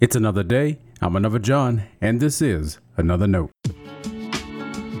It's another day. I'm another John, and this is Another Note.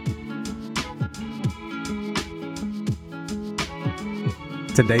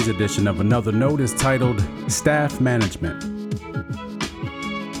 Today's edition of Another Note is titled Staff Management.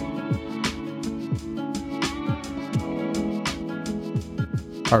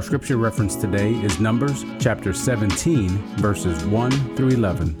 Our scripture reference today is Numbers chapter 17, verses 1 through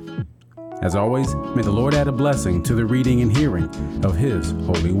 11. As always, may the Lord add a blessing to the reading and hearing of His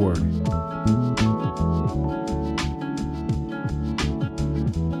holy word.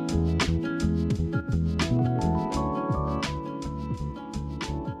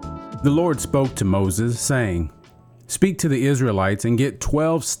 The Lord spoke to Moses, saying, "Speak to the Israelites and get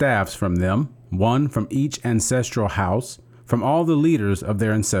 12 staffs from them, one from each ancestral house, from all the leaders of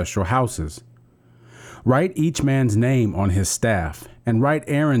their ancestral houses. Write each man's name on his staff, and write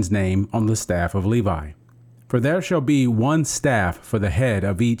Aaron's name on the staff of Levi. For there shall be one staff for the head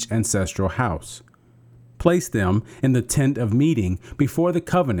of each ancestral house. Place them in the tent of meeting before the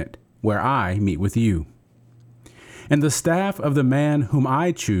covenant, where I meet with you. And the staff of the man whom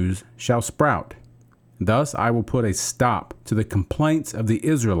I choose shall sprout. Thus I will put a stop to the complaints of the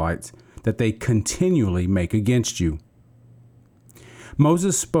Israelites that they continually make against you."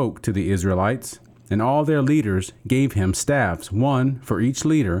 Moses spoke to the Israelites, and all their leaders gave him staffs, one for each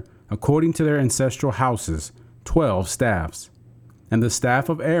leader, according to their ancestral houses, 12 staffs. And the staff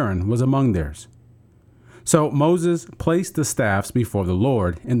of Aaron was among theirs. So Moses placed the staffs before the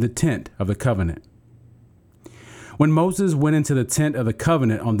Lord in the tent of the covenant. When Moses went into the tent of the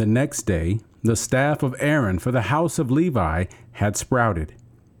covenant on the next day, the staff of Aaron for the house of Levi had sprouted.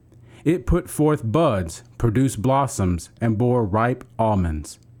 It put forth buds, produced blossoms, and bore ripe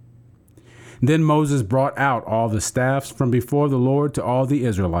almonds. Then Moses brought out all the staffs from before the Lord to all the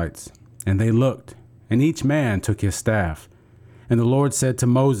Israelites. And they looked, and each man took his staff. And the Lord said to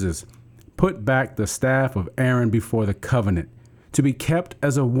Moses, "Put back the staff of Aaron before the covenant, to be kept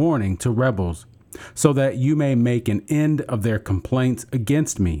as a warning to rebels, so that you may make an end of their complaints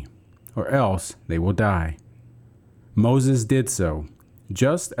against me, or else they will die." Moses did so,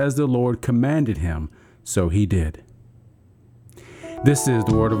 just as the Lord commanded him, so he did. This is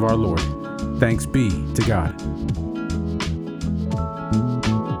the word of our Lord. Thanks be to God.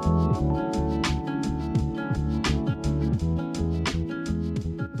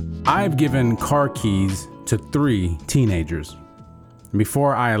 I've given car keys to 3 teenagers.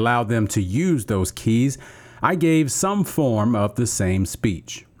 Before I allowed them to use those keys, I gave some form of the same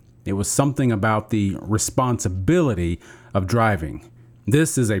speech. It was something about the responsibility of driving.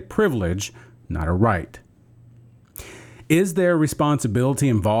 This is a privilege, not a right. Is there responsibility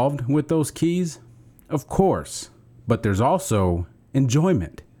involved with those keys? Of course, but there's also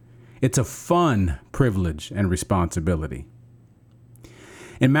enjoyment. It's a fun privilege and responsibility.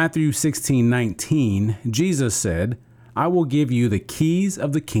 In Matthew 16:19, Jesus said, "I will give you the keys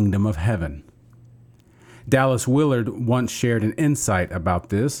of the kingdom of heaven." Dallas Willard once shared an insight about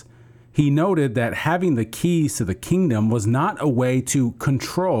this. He noted that having the keys to the kingdom was not a way to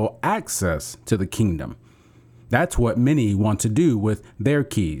control access to the kingdom. That's what many want to do with their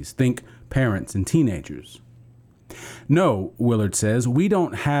keys. Think parents and teenagers. No, Willard says, we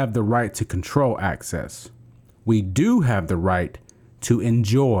don't have the right to control access. We do have the right to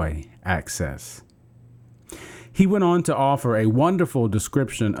enjoy access. He went on to offer a wonderful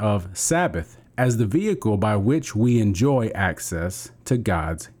description of Sabbath as the vehicle by which we enjoy access to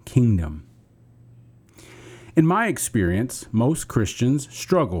God's kingdom. In my experience, most Christians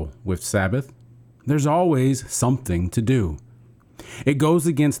struggle with Sabbath. There's always something to do. It goes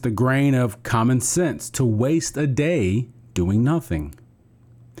against the grain of common sense to waste a day doing nothing.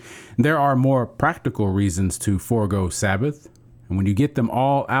 There are more practical reasons to forego Sabbath, and when you get them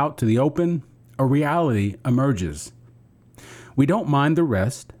all out to the open, a reality emerges. We don't mind the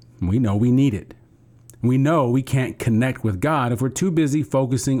rest, and we know we need it. We know we can't connect with God if we're too busy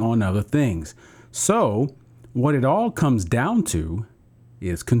focusing on other things. So, what it all comes down to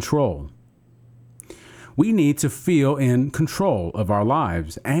is control. We need to feel in control of our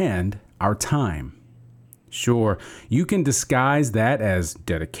lives and our time. Sure, you can disguise that as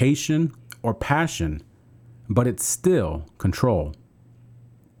dedication or passion, but it's still control.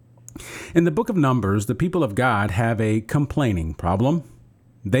 In the book of Numbers, the people of God have a complaining problem.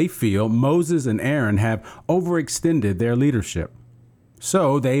 They feel Moses and Aaron have overextended their leadership.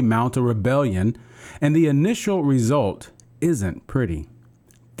 So they mount a rebellion, and the initial result isn't pretty.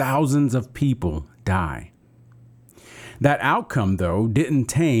 Thousands of people die. That outcome, though, didn't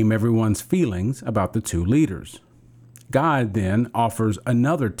tame everyone's feelings about the 2 leaders. God then offers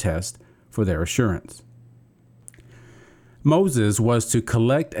another test for their assurance. Moses was to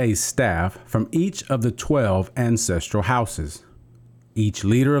collect a staff from each of the 12 ancestral houses. Each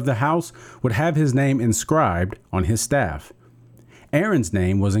leader of the house would have his name inscribed on his staff. Aaron's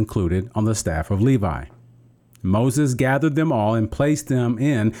name was included on the staff of Levi. Moses gathered them all and placed them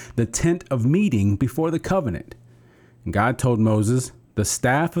in the tent of meeting before the covenant. God told Moses, "The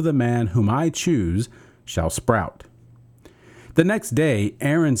staff of the man whom I choose shall sprout." The next day,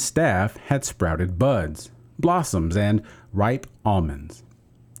 Aaron's staff had sprouted buds, blossoms, and ripe almonds.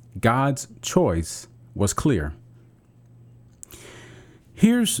 God's choice was clear.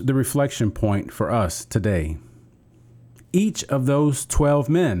 Here's the reflection point for us today. Each of those 12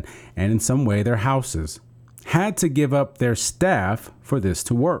 men, and in some way their houses, had to give up their staff for this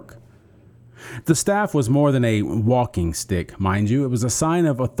to work. The staff was more than a walking stick, mind you. It was a sign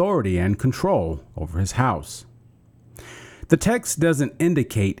of authority and control over his house. The text doesn't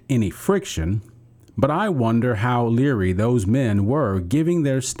indicate any friction, but I wonder how leery those men were giving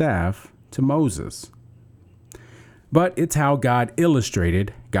their staff to Moses. But it's how God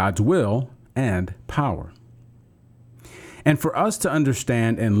illustrated God's will and power. And for us to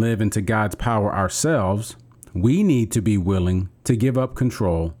understand and live into God's power ourselves, we need to be willing to give up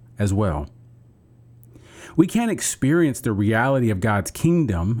control as well. We can't experience the reality of God's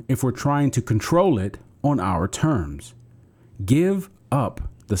kingdom if we're trying to control it on our terms. Give up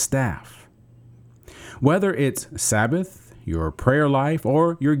the staff. Whether it's Sabbath, your prayer life,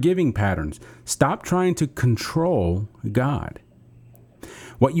 or your giving patterns, stop trying to control God.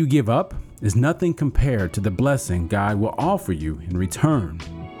 What you give up is nothing compared to the blessing God will offer you in return.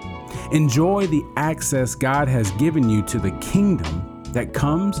 Enjoy the access God has given you to the kingdom that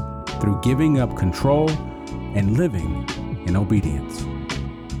comes through giving up control and living in obedience.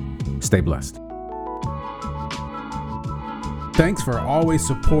 Stay blessed. Thanks for always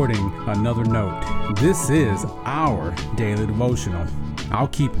supporting Another Note. This is our daily devotional. I'll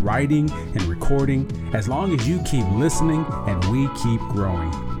keep writing and recording as long as you keep listening and we keep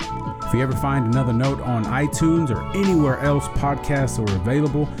growing. If you ever find Another Note on iTunes or anywhere else podcasts are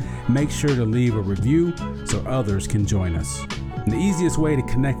available, make sure to leave a review so others can join us. And the easiest way to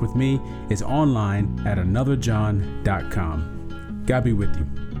connect with me is online at anotherjohn.com. God be with you.